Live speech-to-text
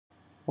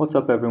What's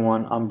up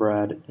everyone, I'm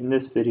Brad. In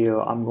this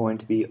video I'm going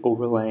to be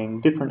overlaying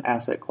different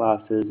asset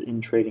classes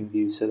in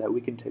TradingView so that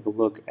we can take a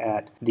look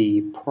at the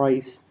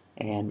price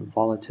and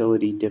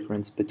volatility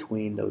difference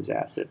between those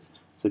assets.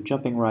 So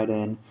jumping right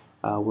in,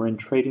 we're in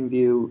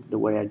TradingView. The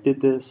way I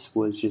did this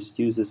was just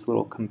use this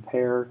little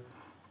compare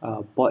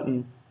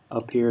button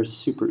up here.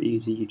 Super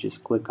easy, you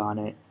just click on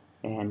it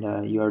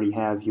and you already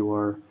have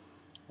your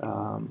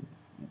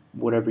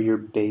whatever your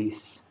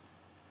base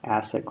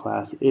asset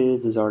class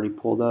is already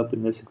pulled up.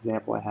 In this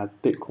example I have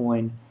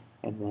Bitcoin,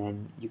 and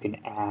then you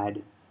can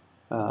add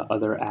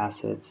other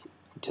assets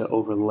to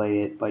overlay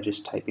it by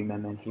just typing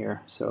them in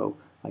here. So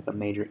like a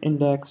major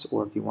index,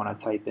 or if you want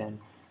to type in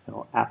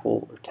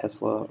Apple or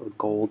Tesla or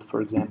gold, for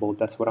example,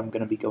 that's what I'm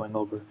going to be going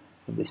over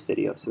in this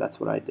video. So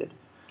that's what I did.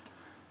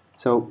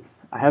 So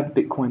I have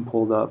Bitcoin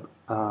pulled up,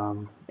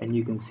 and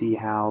you can see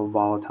how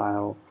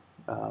volatile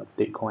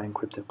Bitcoin and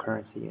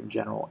cryptocurrency in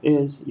general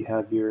is. You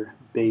have your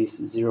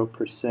base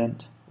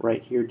 0%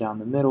 right here down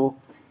the middle,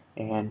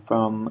 and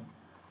from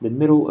the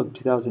middle of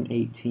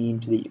 2018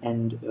 to the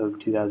end of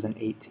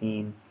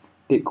 2018,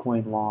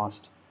 Bitcoin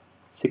lost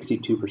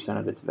 62%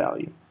 of its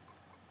value.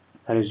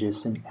 That is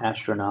just an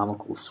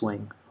astronomical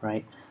swing,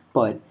 right?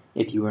 But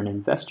if you were an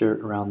investor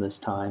around this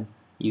time,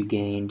 you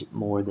gained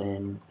more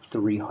than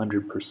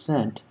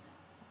 300%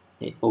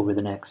 over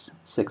the next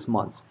 6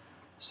 months.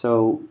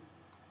 So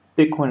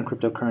Bitcoin and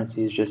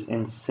cryptocurrency is just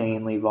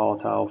insanely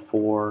volatile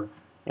for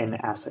an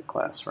asset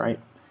class, right?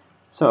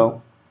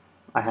 So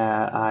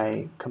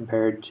I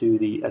compared to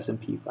the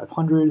S&P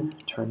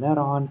 500, turned that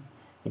on,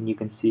 and you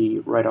can see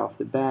right off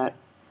the bat,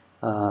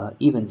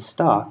 even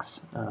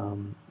stocks,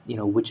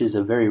 which is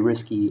a very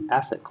risky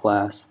asset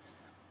class,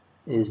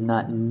 is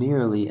not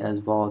nearly as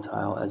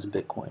volatile as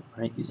Bitcoin,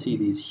 right? You see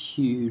these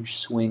huge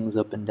swings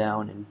up and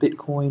down in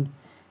Bitcoin,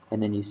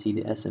 and then you see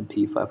the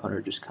S&P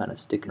 500 just kind of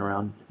sticking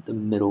around the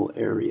middle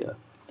area,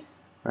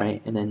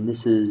 right? And then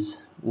this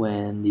is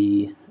when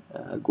the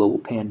global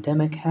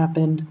pandemic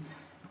happened,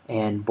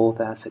 and both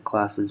asset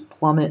classes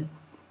plummet,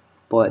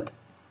 but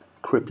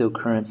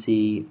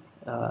cryptocurrency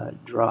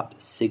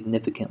dropped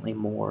significantly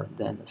more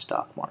than the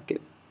stock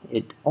market.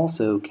 It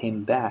also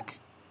came back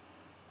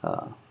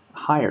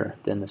higher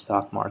than the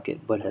stock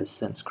market, but has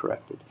since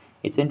corrected.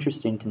 It's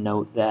interesting to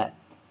note that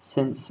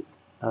since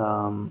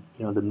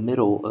the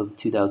middle of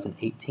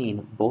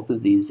 2018, both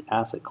of these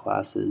asset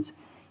classes,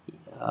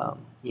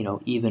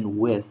 even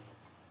with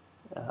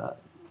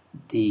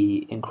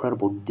the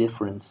incredible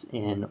difference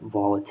in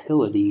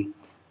volatility,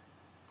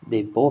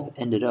 they both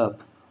ended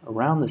up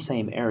around the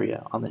same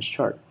area on this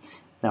chart.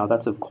 Now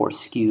that's of course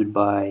skewed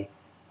by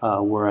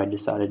where I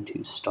decided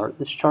to start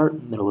this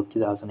chart, middle of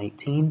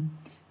 2018.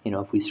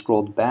 If we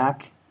scrolled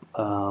back,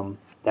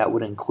 that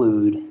would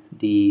include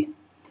the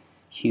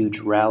huge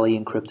rally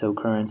in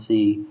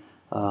cryptocurrency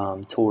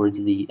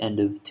towards the end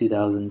of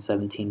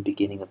 2017,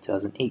 beginning of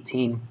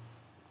 2018,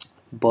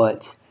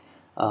 but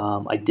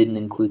I didn't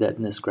include that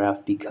in this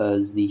graph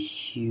because the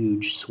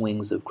huge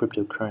swings of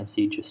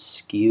cryptocurrency just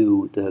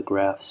skew the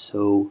graph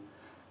so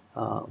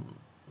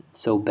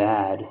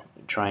bad.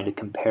 Trying to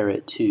compare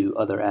it to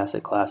other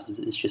asset classes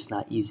is just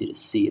not easy to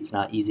see. It's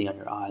not easy on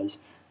your eyes,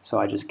 so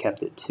I just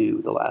kept it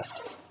to the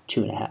last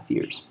 2.5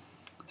 years.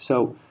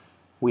 So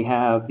we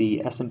have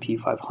the S&P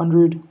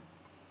 500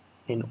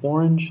 in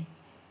orange.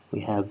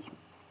 We have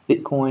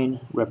Bitcoin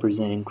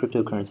representing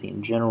cryptocurrency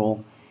in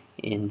general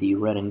in the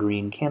red and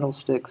green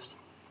candlesticks.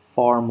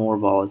 Far more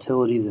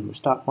volatility than the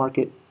stock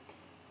market.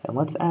 And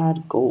let's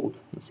add gold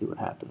and see what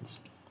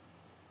happens.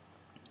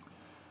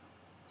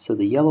 So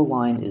the yellow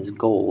line is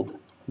gold,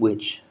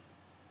 which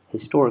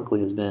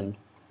historically has been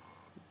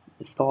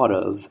thought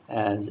of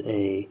as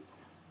a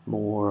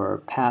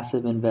more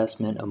passive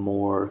investment, a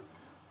more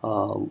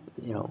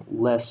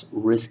less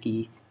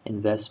risky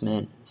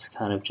investment. It's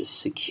kind of just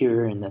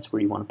secure, and that's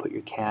where you want to put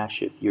your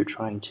cash if you're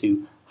trying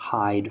to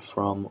hide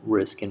from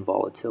risk and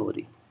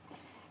volatility.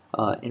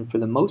 And for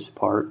the most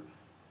part,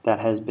 that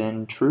has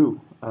been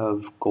true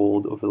of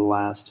gold over the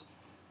last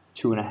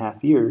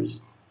 2.5 years.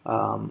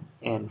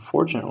 And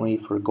fortunately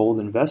for gold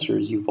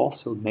investors, you've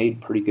also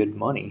made pretty good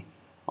money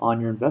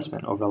on your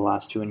investment over the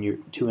last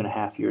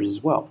 2.5 years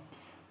as well.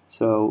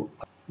 So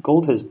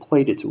gold has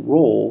played its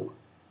role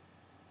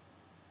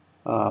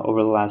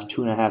over the last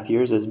 2.5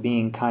 years as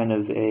being kind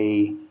of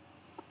a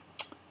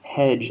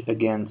hedge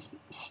against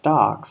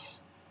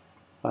stocks,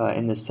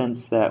 in the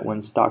sense that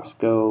when stocks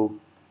go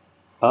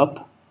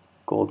up,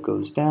 gold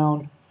goes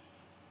down.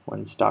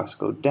 When stocks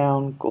go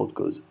down, gold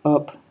goes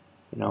up,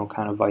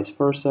 kind of vice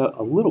versa.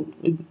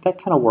 That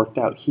kind of worked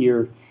out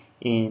here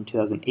in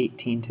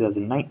 2018,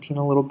 2019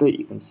 a little bit.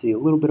 You can see a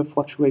little bit of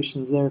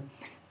fluctuations there.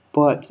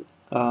 But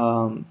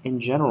in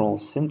general,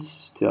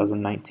 since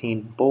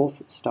 2019,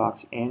 both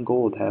stocks and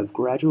gold have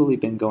gradually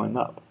been going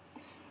up.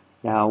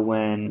 Now,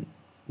 when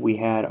we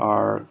had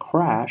our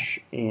crash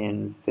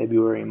in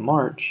February and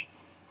March,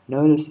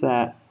 notice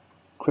that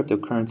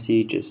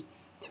cryptocurrency just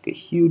took a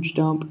huge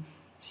dump.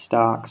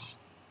 Stocks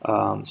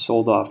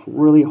sold off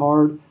really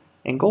hard,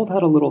 And gold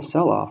had a little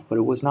sell-off, but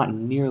it was not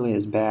nearly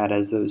as bad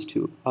as those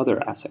two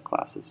other asset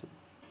classes,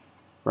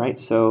 right?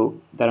 So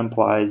that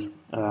implies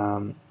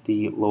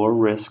the lower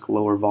risk,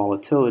 lower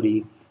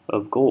volatility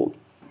of gold.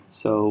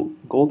 So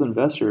gold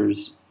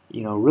investors,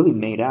 really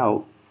made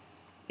out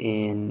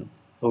in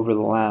over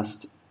the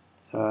last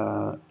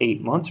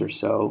 8 months or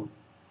so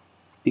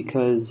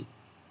because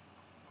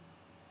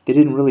they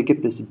didn't really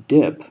get this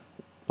dip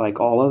like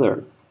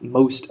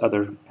most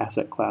other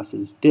asset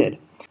classes did.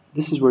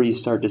 This is where you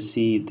start to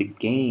see the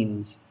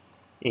gains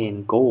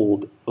in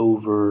gold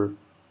over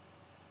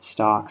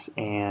stocks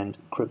and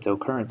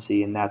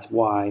cryptocurrency, and that's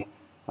why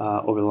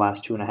over the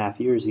last 2.5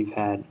 years you've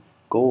had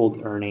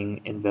gold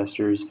earning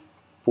investors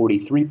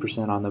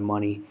 43% on the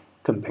money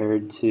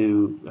compared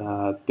to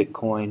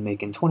Bitcoin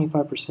making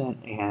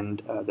 25%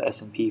 and the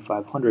S&P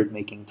 500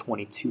 making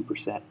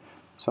 22%.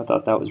 So I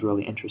thought that was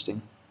really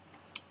interesting.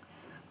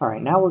 All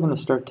right, now we're going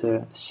to start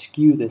to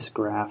skew this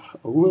graph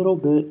a little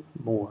bit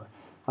more.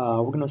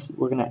 We're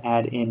going to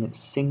add in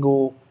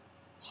single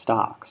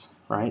stocks,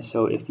 right?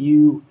 So if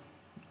you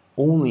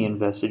only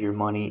invested your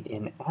money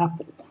in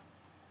Apple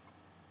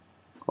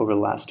over the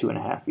last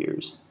 2.5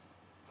 years,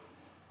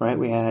 right?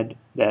 We had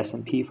the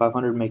S&P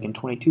 500 making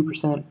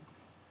 22%,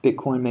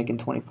 Bitcoin making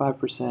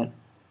 25%,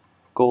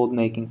 gold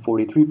making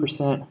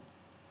 43%.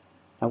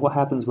 Now what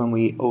happens when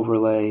we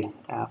overlay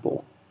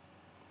Apple?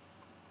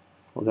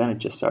 Well, then it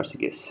just starts to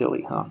get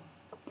silly, huh?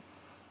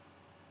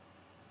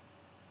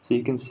 So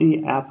you can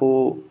see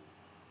Apple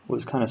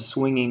was kind of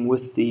swinging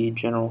with the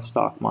general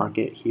stock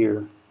market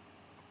here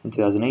in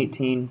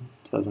 2018,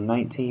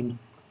 2019,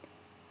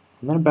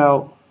 and then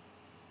about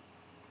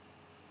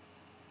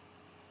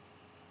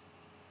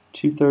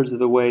 2/3 of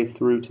the way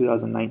through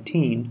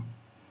 2019,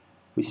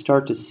 we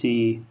start to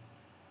see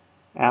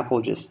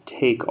Apple just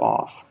take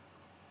off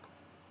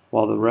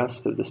while the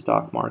rest of the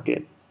stock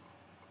market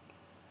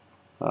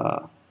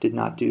did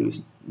not do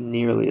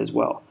nearly as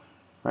well,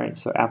 right?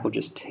 So Apple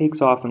just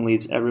takes off and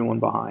leaves everyone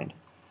behind.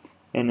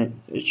 And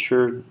it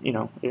sure,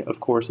 of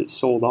course it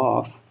sold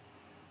off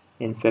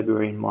in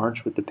February and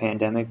March with the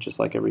pandemic, just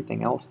like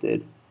everything else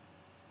did,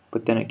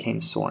 but then it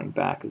came soaring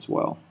back as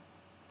well.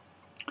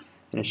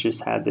 And it's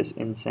just had this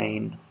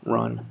insane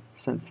run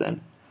since then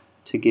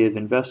to give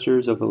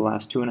investors over the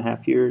last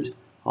 2.5 years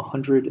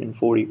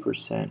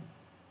 140%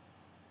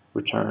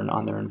 return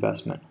on their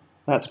investment.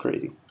 That's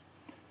crazy.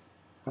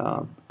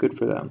 Good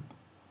for them.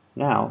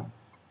 Now,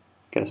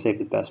 gotta save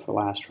the best for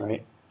last,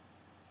 right?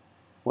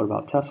 What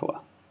about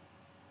Tesla?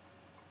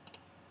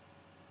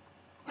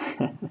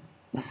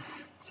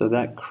 So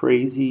that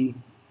crazy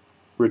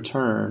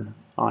return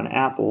on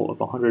Apple of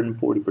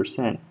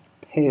 140%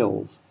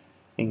 pales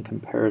in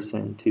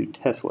comparison to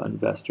Tesla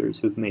investors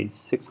who've made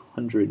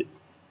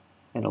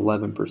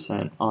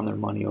 611% on their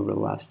money over the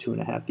last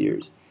 2.5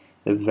 years.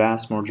 The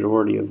vast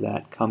majority of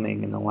that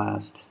coming in the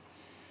last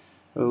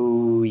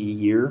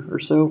year or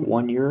so,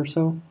 1 year or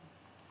so.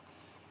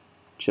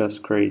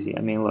 Just crazy.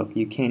 I mean, look,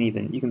 you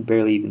can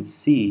barely even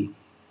see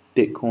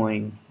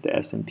Bitcoin, the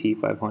S&P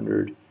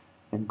 500,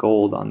 and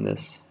gold on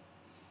this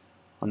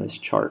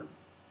chart.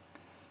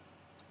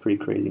 It's pretty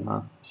crazy,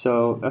 huh?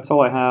 So that's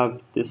all I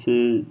have. This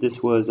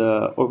was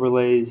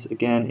overlays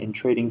again in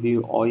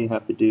TradingView. All you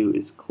have to do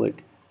is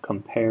click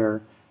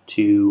compare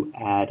to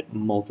add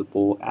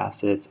multiple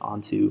assets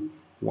onto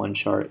one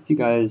chart. If you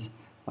guys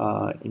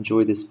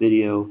enjoyed this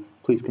video,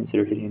 please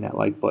consider hitting that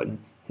like button,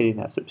 hitting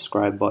that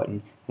subscribe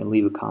button, and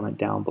leave a comment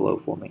down below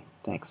for me.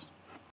 Thanks.